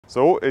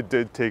So it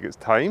did take its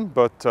time,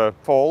 but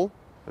fall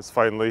is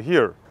finally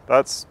here.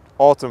 That's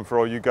autumn for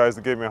all you guys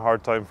that gave me a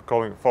hard time for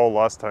calling it fall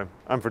last time.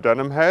 And for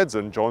denim heads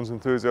and jawnz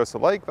enthusiasts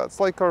alike, that's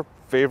like our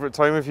favorite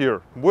time of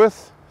year.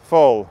 With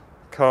fall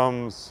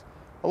comes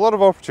a lot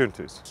of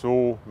opportunities,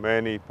 so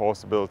many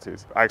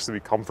possibilities. Actually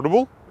be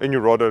comfortable in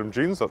your raw denim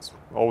jeans, that's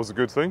always a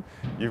good thing.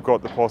 You've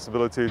got the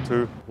possibility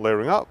to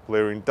layering up,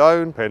 layering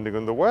down, depending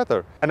on the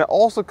weather. And it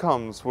also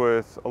comes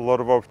with a lot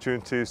of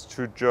opportunities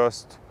to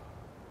just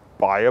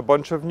buy a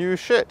bunch of new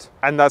shit.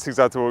 And that's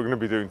exactly what we're going to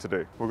be doing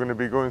today. We're going to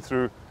be going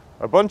through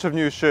a bunch of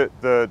new shit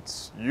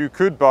that you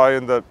could buy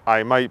and that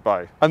I might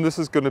buy. And this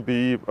is going to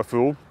be a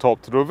full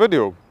top to toe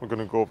video. We're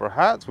going to go over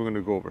hats, we're going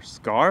to go over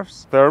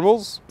scarves,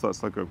 thermals, so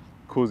that's like a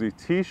cozy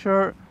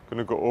t-shirt. We're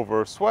going to go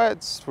over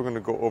sweats, we're going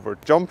to go over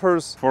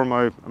jumpers. For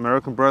my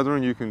American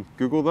brethren, you can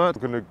Google that.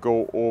 We're going to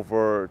go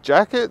over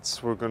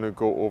jackets, we're going to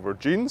go over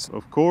jeans,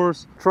 of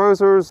course,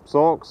 trousers,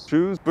 socks,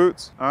 shoes,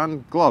 boots,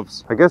 and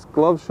gloves. I guess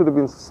gloves should have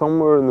been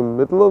somewhere in the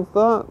middle of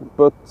that,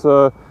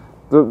 but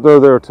they're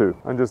there too.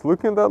 And just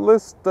looking at that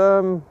list,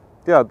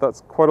 yeah,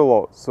 that's quite a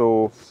lot.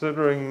 So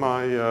considering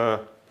my,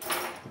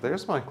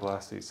 there's my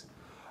glasses.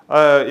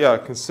 Yeah,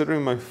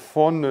 considering my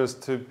fondness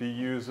to be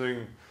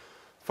using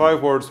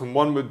 5 words when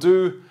one would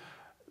do,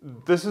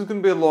 this is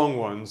going to be a long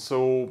one,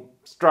 so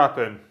strap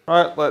in.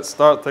 All right, let's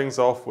start things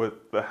off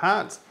with the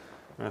hat.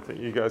 And I think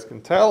you guys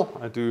can tell,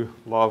 I do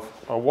love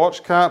a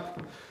watch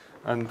cap.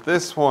 And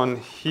this one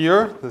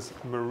here, this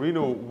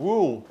merino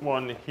wool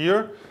one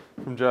here,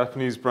 from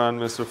Japanese brand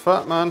Mr.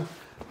 Fatman.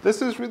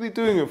 This is really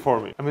doing it for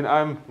me. I mean,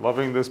 I'm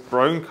loving this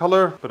brown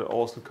color, but it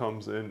also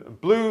comes in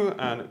blue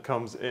and it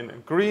comes in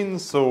green,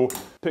 so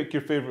pick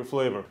your favorite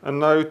flavor. And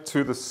now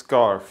to the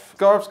scarf.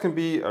 Scarves can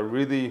be a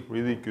really,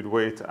 really good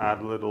way to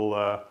add a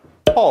little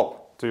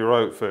pop to your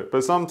outfit,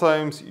 but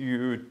sometimes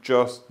you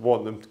just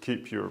want them to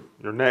keep your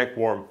neck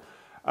warm.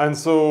 And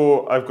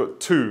so I've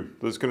got 2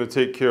 that's going to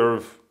take care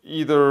of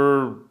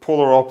either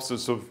polar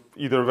opposites of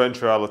either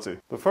eventuality.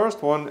 The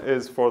first one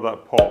is for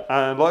that pop.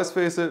 And let's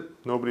face it,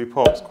 nobody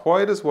pops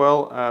quite as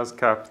well as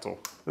Capital.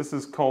 This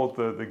is called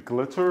the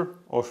glitter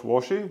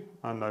oshwashi,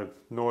 and I've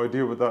no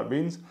idea what that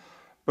means.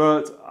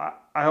 But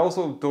I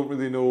also don't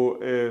really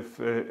know if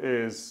it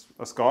is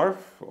a scarf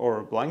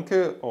or a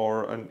blanket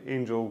or an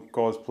angel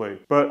cosplay.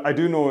 But I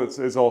do know it's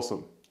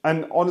awesome.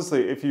 And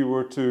honestly, if you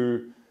were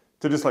to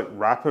just like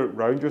wrap it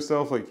around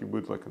yourself like you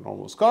would like a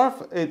normal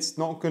scarf, it's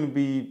not going to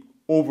be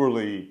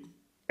overly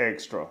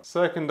extra.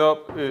 Second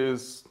up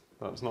is,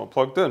 that's not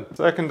plugged in.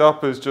 Second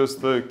up is just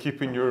the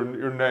keeping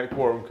your neck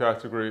warm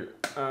category.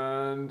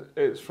 And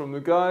it's from the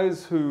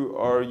guys who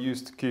are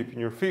used to keeping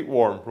your feet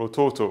warm,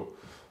 Rototo.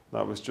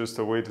 That was just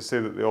a way to say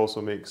that they also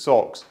make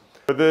socks.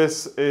 But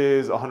this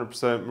is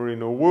 100%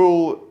 merino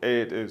wool.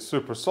 It is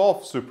super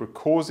soft, super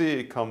cozy.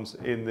 It comes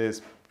in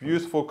this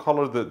beautiful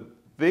color that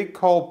they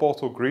call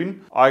bottle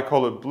green. I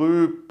call it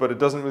blue, but it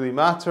doesn't really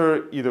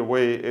matter. Either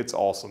way, it's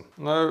awesome.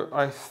 Now,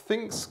 I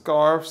think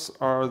scarves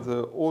are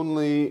the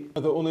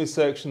only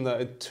section that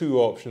had 2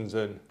 options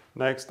in.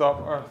 Next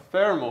up are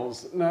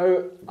thermals.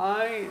 Now,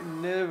 I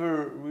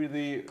never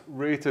really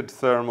rated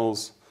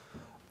thermals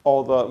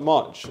all that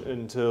much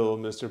until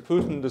Mr.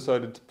 Putin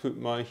decided to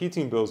put my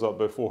heating bills up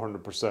by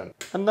 400%.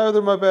 And now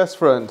they're my best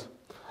friend.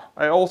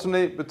 I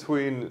alternate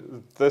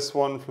between this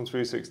one from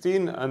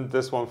 316 and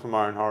this one from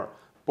Ironheart.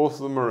 Both of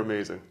them are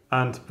amazing.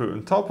 And to put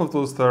on top of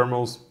those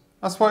thermals,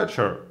 a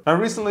sweatshirt. Now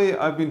recently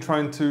I've been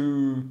trying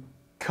to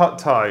cut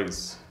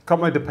ties, cut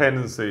my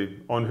dependency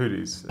on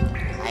hoodies.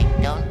 I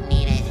don't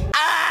need it.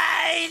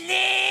 I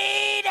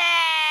need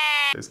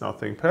it! It's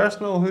nothing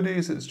personal,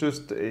 hoodies,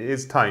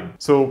 it's time.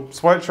 So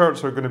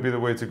sweatshirts are going to be the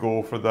way to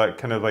go for that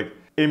kind of like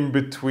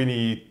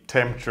in-betweeny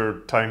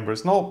temperature time where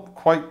it's not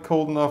quite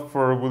cold enough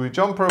for a woolly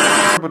jumper,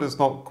 but it's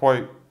not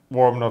quite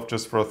warm enough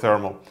just for a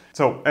thermal.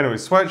 So anyway,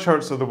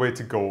 sweatshirts are the way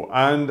to go.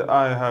 And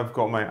I have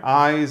got my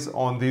eyes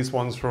on these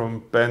ones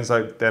from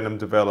Benzite Denim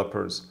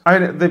developers.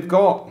 They've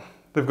got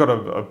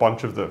a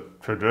bunch of the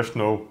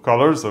traditional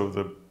colors, so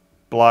the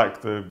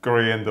black, the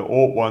grey and the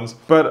oat ones.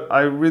 But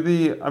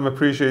I'm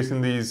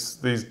appreciating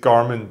these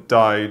garment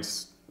dyed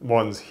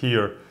ones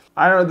here.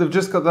 I don't know, they've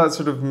just got that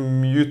sort of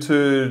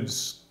muted,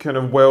 kind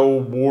of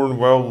well-worn,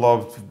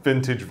 well-loved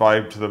vintage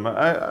vibe to them.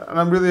 And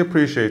I'm really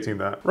appreciating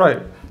that.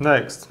 Right,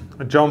 next,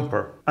 a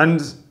jumper.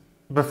 And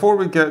before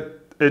we get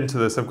into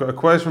this, I've got a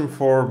question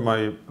for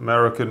my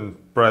American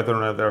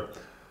brethren out there.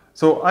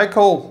 So I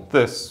call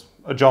this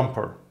a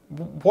jumper.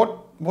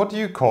 What do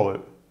you call it?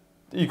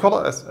 You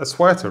call it a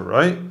sweater,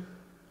 right?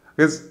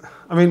 Because,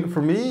 I mean,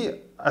 for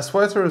me, a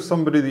sweater is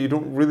somebody that you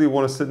don't really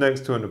want to sit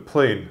next to on a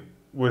plane.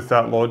 With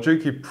that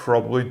logic, you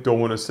probably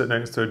don't want to sit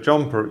next to a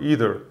jumper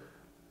either.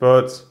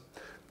 But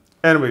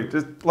anyway,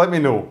 just let me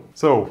know.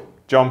 So,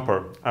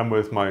 jumper. And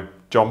with my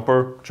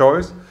jumper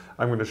choice,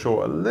 I'm going to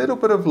show a little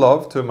bit of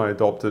love to my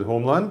adopted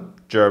homeland,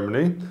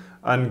 Germany,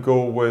 and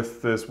go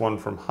with this one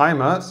from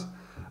Heimat.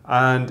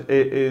 And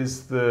it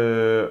is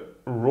the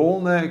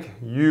roll neck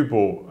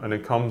U-boat, and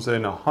it comes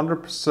in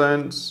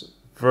 100%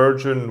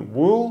 virgin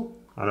wool.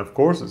 And of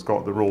course, it's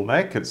got the roll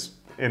neck. It's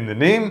in the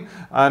name,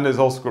 and it's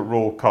also got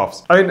roll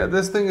cuffs. I mean,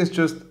 this thing is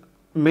just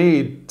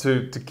made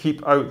to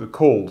keep out the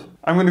cold.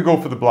 I'm going to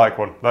go for the black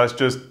one. That's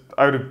just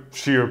out of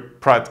sheer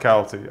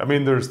practicality. I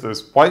mean, there's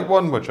this white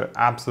one, which I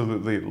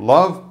absolutely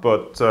love,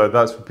 but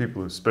that's for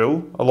people who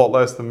spill a lot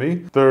less than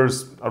me.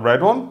 There's a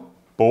red one,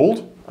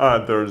 bold.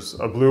 There's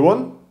a blue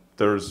one.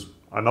 There's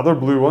another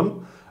blue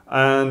one.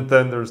 And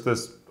then there's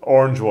this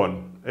orange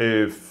one,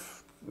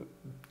 if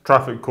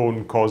traffic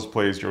cone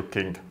cosplays your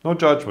kink. No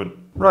judgment.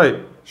 Right,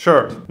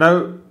 shirt.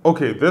 Now,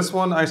 okay, this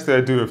one actually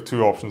I do have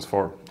two options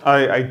for.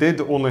 I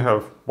did only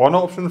have one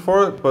option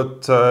for it,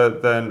 but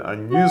then a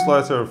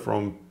newsletter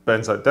from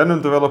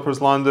Denim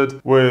developers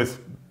landed with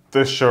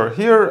this shirt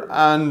here,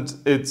 and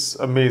it's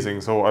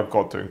amazing, so I've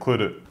got to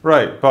include it.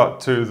 Right,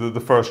 but to the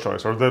first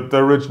choice, or the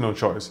original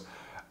choice.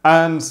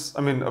 And,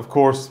 I mean, of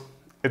course,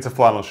 it's a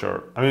flannel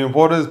shirt. I mean,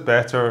 what is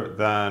better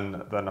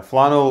than a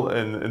flannel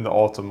in the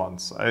autumn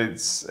months?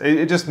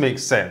 It just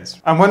makes sense.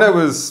 And when I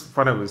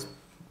was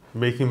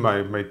making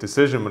my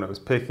decision, when I was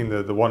picking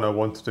the one I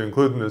wanted to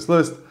include in this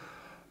list,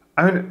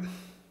 I mean,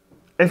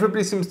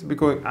 everybody seems to be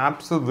going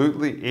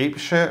absolutely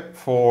apeshit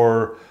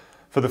for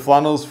the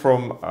flannels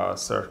from a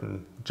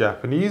certain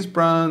Japanese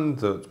brand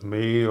that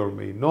may or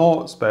may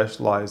not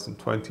specialize in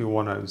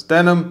 21-ounce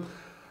denim.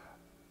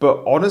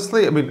 But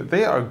honestly, I mean,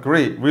 they are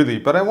great, really,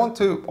 but I want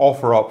to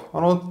offer up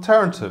an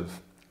alternative.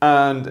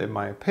 And in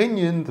my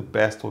opinion, the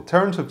best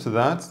alternative to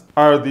that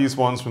are these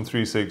ones from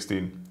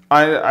 316.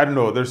 I don't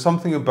know, there's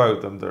something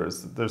about them.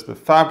 There's the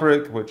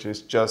fabric, which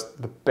is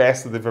just the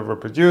best that they've ever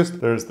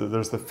produced. There's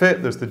the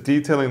fit, there's the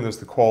detailing, there's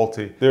the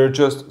quality. They're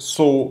just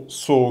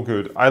so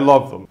good. I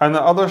love them. And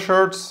the other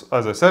shirts,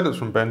 as I said, it's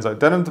from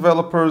Denim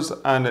developers,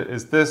 and it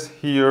is this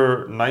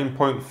here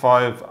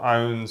 9.5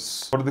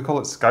 ounce, what do they call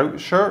it, scout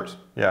shirt?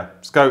 Yeah,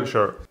 scout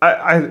shirt.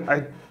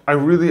 I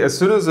really, as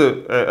soon as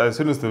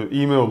the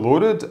email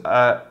loaded,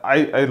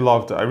 I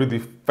loved it. I really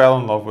fell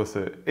in love with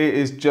it. It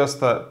is just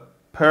that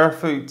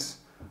perfect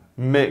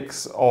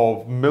mix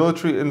of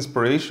military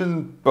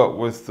inspiration, but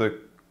with the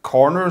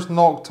corners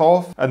knocked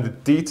off, and the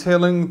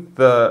detailing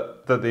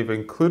that they've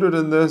included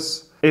in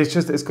this.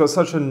 It's got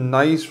such a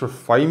nice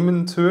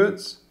refinement to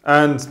it.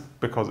 And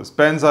because it's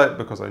Benzite,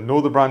 because I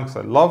know the brand, because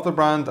I love the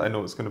brand, I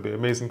know it's going to be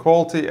amazing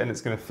quality and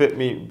it's going to fit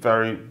me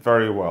very,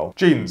 very well.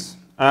 Jeans.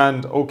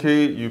 And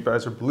okay, you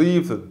better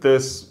believe that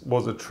this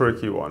was a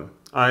tricky one.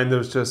 And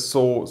there's just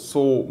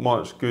so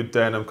much good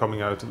denim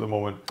coming out at the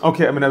moment.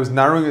 Okay, I mean, I was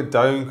narrowing it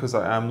down because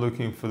I am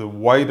looking for the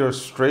wider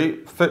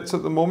straight fits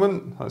at the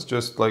moment. That's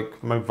just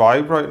like my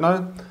vibe right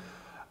now.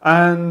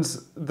 And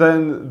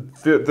then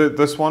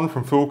this one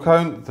from Full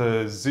Count,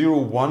 the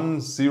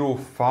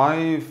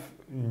 0105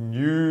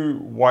 new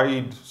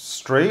wide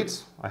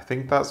straight. I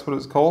think that's what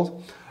it's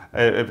called.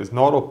 If it's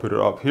not, I'll put it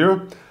up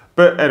here.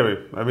 But anyway,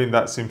 I mean,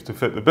 that seems to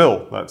fit the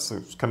bill. That's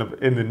kind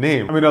of in the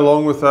name. I mean,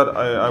 along with that,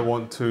 I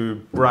want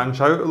to branch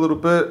out a little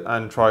bit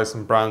and try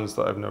some brands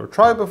that I've never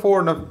tried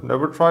before, and I've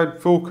never tried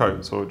Full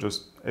Count, so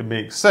it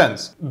makes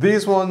sense.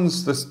 These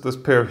ones, this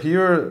pair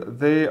here,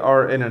 they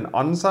are in an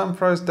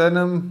unsamfrazed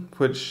denim,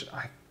 which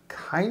I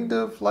kind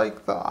of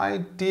like the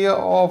idea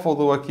of,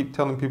 although I keep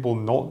telling people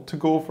not to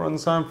go for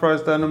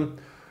unsamfrazed denim.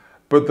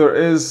 But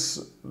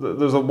there's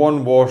a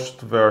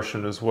one-washed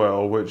version as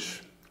well,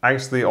 which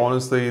actually,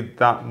 honestly,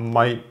 that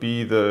might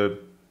be the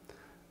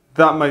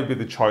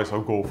choice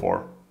I'll go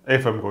for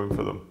if I'm going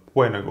for them,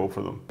 when I go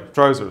for them.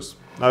 Trousers.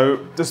 Now,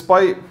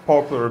 despite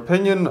popular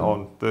opinion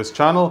on this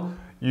channel,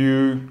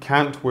 you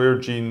can't wear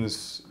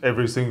jeans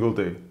every single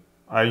day.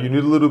 You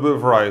need a little bit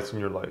of variety in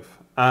your life.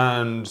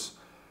 And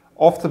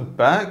off the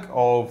back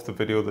of the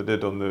video they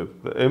did on the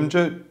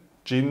Imjet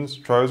jeans,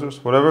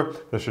 trousers, whatever,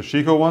 the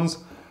Shashiko ones,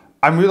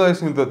 I'm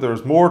realizing that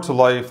there's more to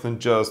life than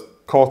just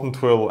cotton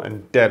twill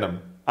and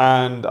denim.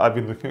 And I've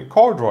been looking at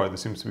corduroy. There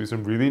seems to be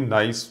some really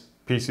nice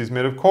pieces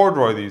made of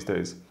corduroy these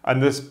days.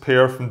 And this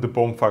pair from De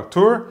Bonne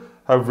Facture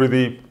have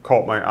really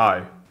caught my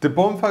eye. De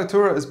Bonne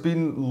Facture has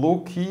been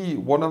low-key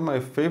one of my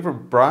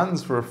favorite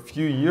brands for a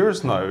few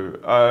years now.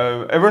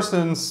 Ever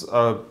since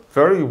a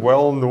very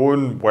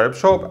well-known web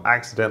shop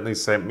accidentally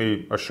sent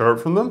me a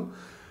shirt from them,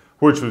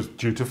 which was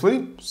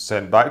dutifully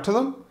sent back to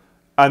them.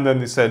 And then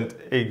they sent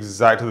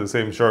exactly the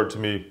same shirt to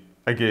me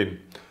again.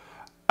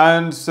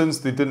 And since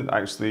they didn't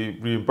actually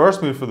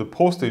reimburse me for the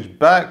postage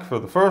back for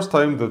the first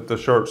time, the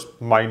shirt's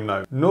mine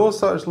now. No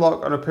such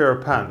luck on a pair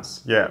of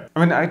pants yet.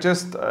 I mean,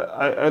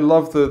 I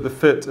love the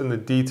fit and the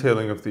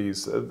detailing of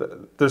these.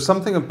 There's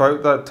something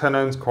about that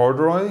 10-ounce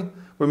corduroy.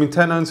 I mean,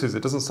 10 ounces,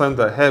 it doesn't sound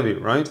that heavy,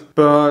 right?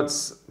 But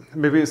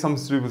maybe it's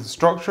something to do with the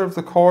structure of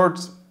the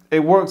cords.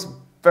 It works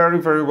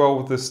very, very well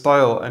with this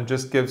style and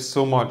just gives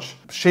so much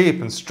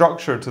shape and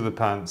structure to the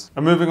pants.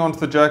 And moving on to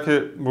the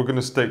jacket, we're going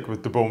to stick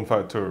with De Bonne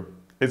Facture.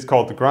 It's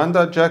called the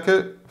Grandad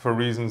Jacket for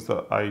reasons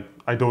that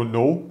I don't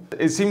know.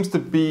 It seems to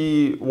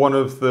be one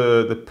of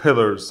the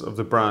pillars of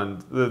the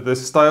brand. The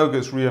style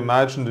gets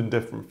reimagined in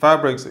different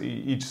fabrics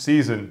each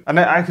season. And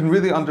I can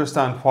really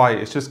understand why.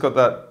 It's just got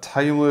that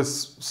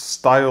timeless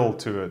style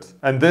to it.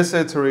 And this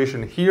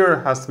iteration here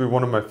has to be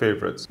one of my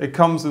favorites. It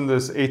comes in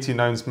this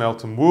 18-ounce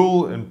Melton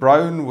wool in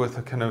brown with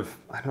a kind of,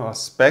 I don't know, a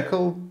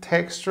speckled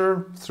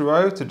texture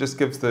throughout. It just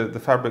gives the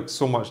fabric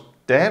so much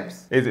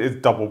depth. It's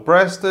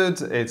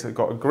double-breasted, it's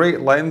got a great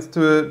length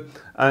to it,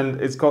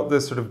 and it's got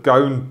this sort of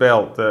gown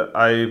belt that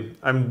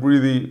I'm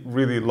really,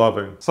 really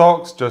loving.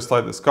 Socks, just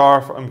like the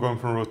scarf, I'm going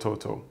from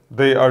Rototo.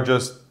 They are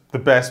just the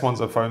best ones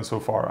I've found so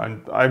far,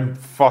 and I'm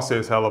fussy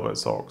as hell about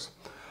socks.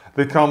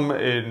 They come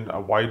in a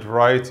wide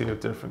variety of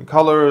different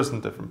colours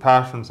and different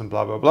patterns and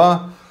blah, blah,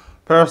 blah.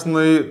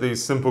 Personally,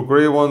 these simple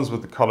grey ones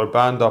with the colour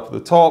band up at the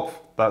top,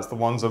 that's the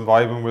ones I'm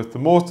vibing with the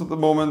most at the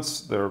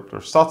moment.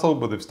 They're subtle,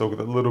 but they've still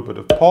got a little bit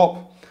of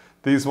pop.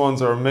 These ones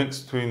are a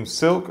mix between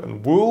silk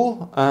and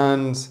wool,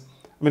 and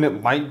I mean,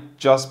 it might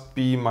just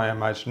be my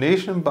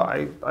imagination, but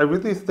I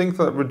really think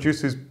that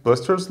reduces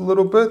blisters a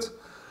little bit.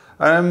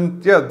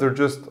 And yeah, they're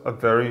just a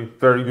very,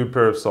 very good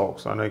pair of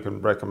socks, and I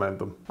can recommend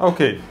them.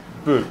 Okay,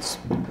 boots.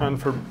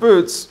 And for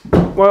boots,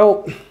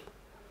 well,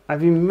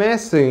 I've been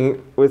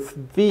messing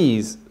with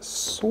these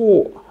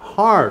so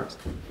hard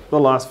the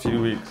last few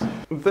weeks.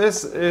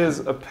 This is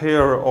a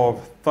pair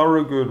of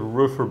Thorogood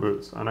roofer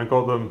boots, and I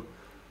got them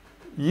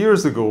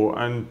years ago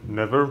and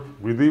never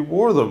really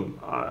wore them.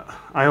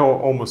 I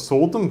almost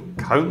sold them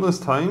countless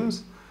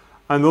times,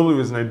 and the only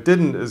reason I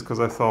didn't is because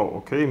I thought,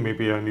 okay,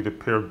 maybe I need a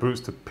pair of boots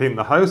to paint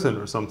the house in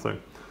or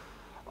something.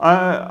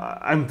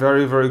 I'm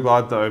very, very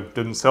glad that I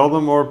didn't sell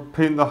them or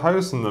paint the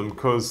house in them,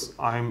 because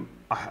I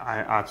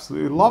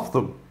absolutely love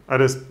them. I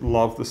just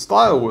love the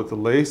style with the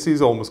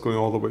laces almost going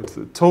all the way to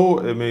the toe.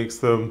 It makes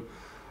them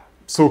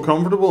so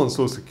comfortable and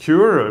so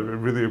secure. I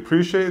really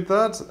appreciate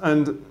that.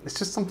 And it's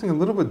just something a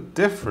little bit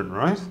different,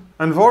 right?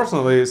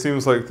 Unfortunately, it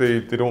seems like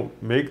they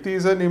don't make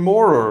these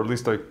anymore, or at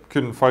least I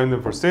couldn't find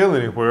them for sale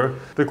anywhere.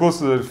 The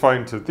closest I'd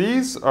find to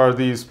these are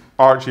these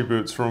Archie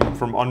boots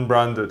from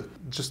Unbranded.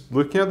 Just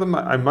looking at them,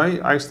 I might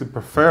actually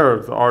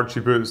prefer the Archie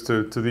boots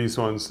to these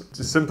ones,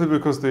 just simply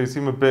because they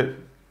seem a bit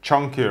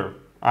chunkier.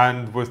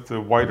 And with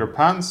the wider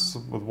pants,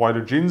 with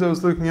wider jeans I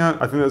was looking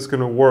at, I think that's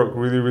going to work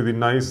really, really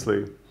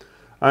nicely.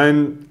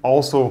 And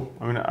also,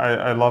 I mean,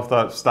 I love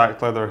that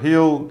stacked leather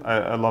heel.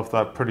 I love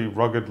that pretty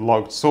rugged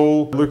logged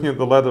sole. Looking at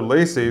the leather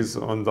laces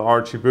on the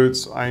Archie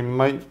boots, I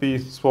might be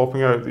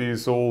swapping out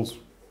these old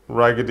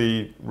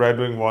raggedy Red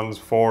Wing ones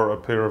for a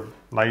pair of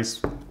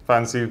nice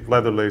fancy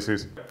leather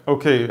laces.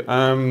 Okay,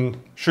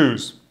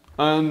 shoes.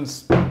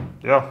 And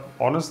yeah,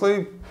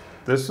 honestly,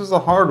 this is a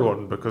hard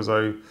one because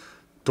I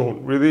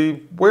don't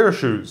really wear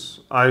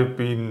shoes. I've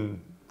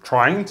been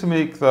trying to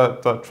make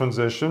that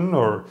transition,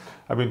 or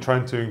I've been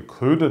trying to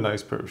include a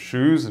nice pair of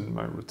shoes in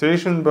my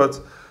rotation, but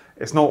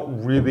it's not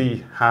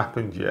really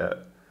happened yet.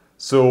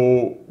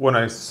 So when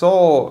I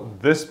saw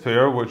this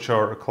pair, which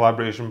are a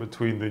collaboration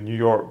between the New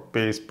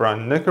York-based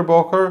brand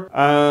Knickerbocker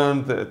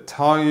and the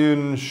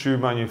Italian shoe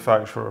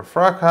manufacturer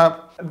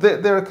Fracap,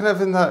 they're kind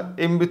of in that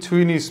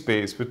in-betweeny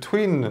space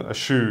between a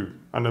shoe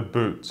and a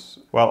boot.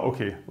 Well,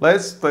 okay,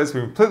 let's be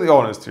completely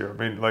honest here. I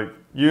mean, like,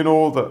 you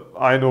know that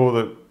I know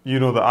that you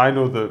know that I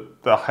know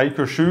that the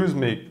hiker shoes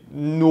make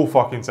no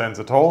fucking sense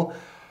at all.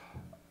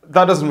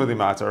 That doesn't really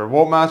matter.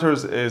 What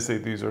matters is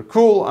that these are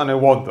cool and I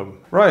want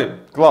them.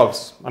 Right,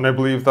 gloves. And I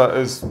believe that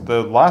is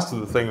the last of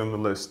the thing on the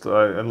list,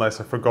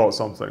 unless I forgot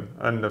something.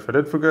 And if I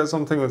did forget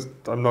something,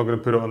 I'm not going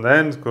to put it on the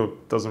end, because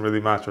it doesn't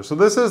really matter. So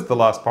this is the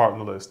last part on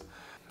the list.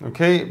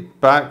 Okay,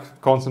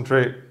 back,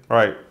 concentrate.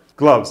 Right,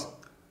 gloves.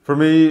 For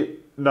me,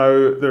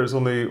 now there's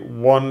only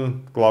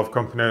one glove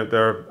company out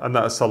there, and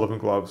that is Sullivan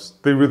Gloves.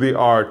 They really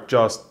are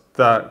just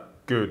that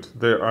good.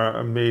 They are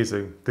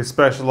amazing. They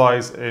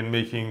specialize in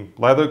making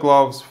leather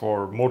gloves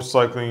for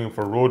motorcycling,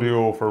 for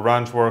rodeo, for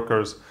ranch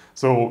workers.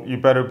 So you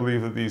better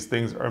believe that these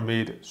things are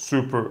made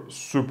super,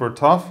 super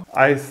tough.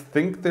 I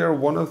think they're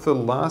one of the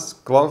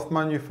last glove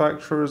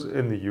manufacturers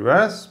in the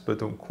US, but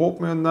don't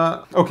quote me on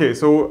that. Okay,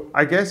 so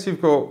I guess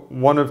you've got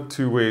one of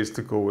two ways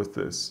to go with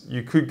this.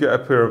 You could get a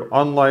pair of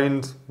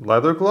unlined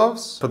leather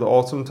gloves for the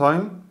autumn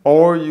time,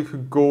 or you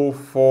could go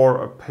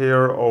for a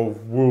pair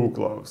of wool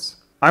gloves.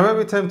 I might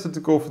be tempted to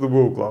go for the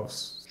wool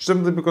gloves,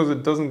 simply because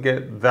it doesn't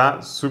get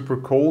that super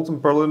cold in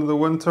Berlin in the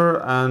winter,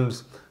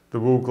 and the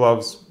wool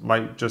gloves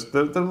might just,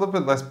 they're a little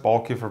bit less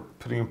bulky for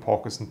putting in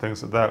pockets and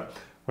things like that.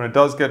 When it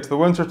does get to the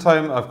winter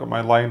time, I've got my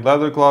lined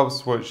leather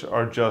gloves, which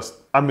are just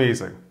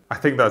amazing. I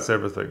think that's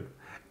everything.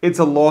 It's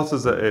a lot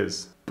as it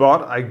is,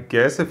 but I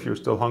guess if you're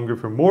still hungry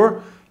for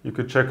more, you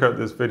could check out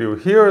this video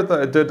here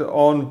that I did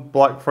on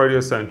Black Friday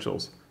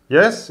Essentials.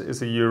 Yes,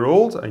 it's a year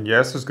old, and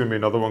yes, there's going to be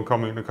another one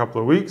coming in a couple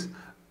of weeks,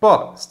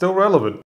 but still relevant.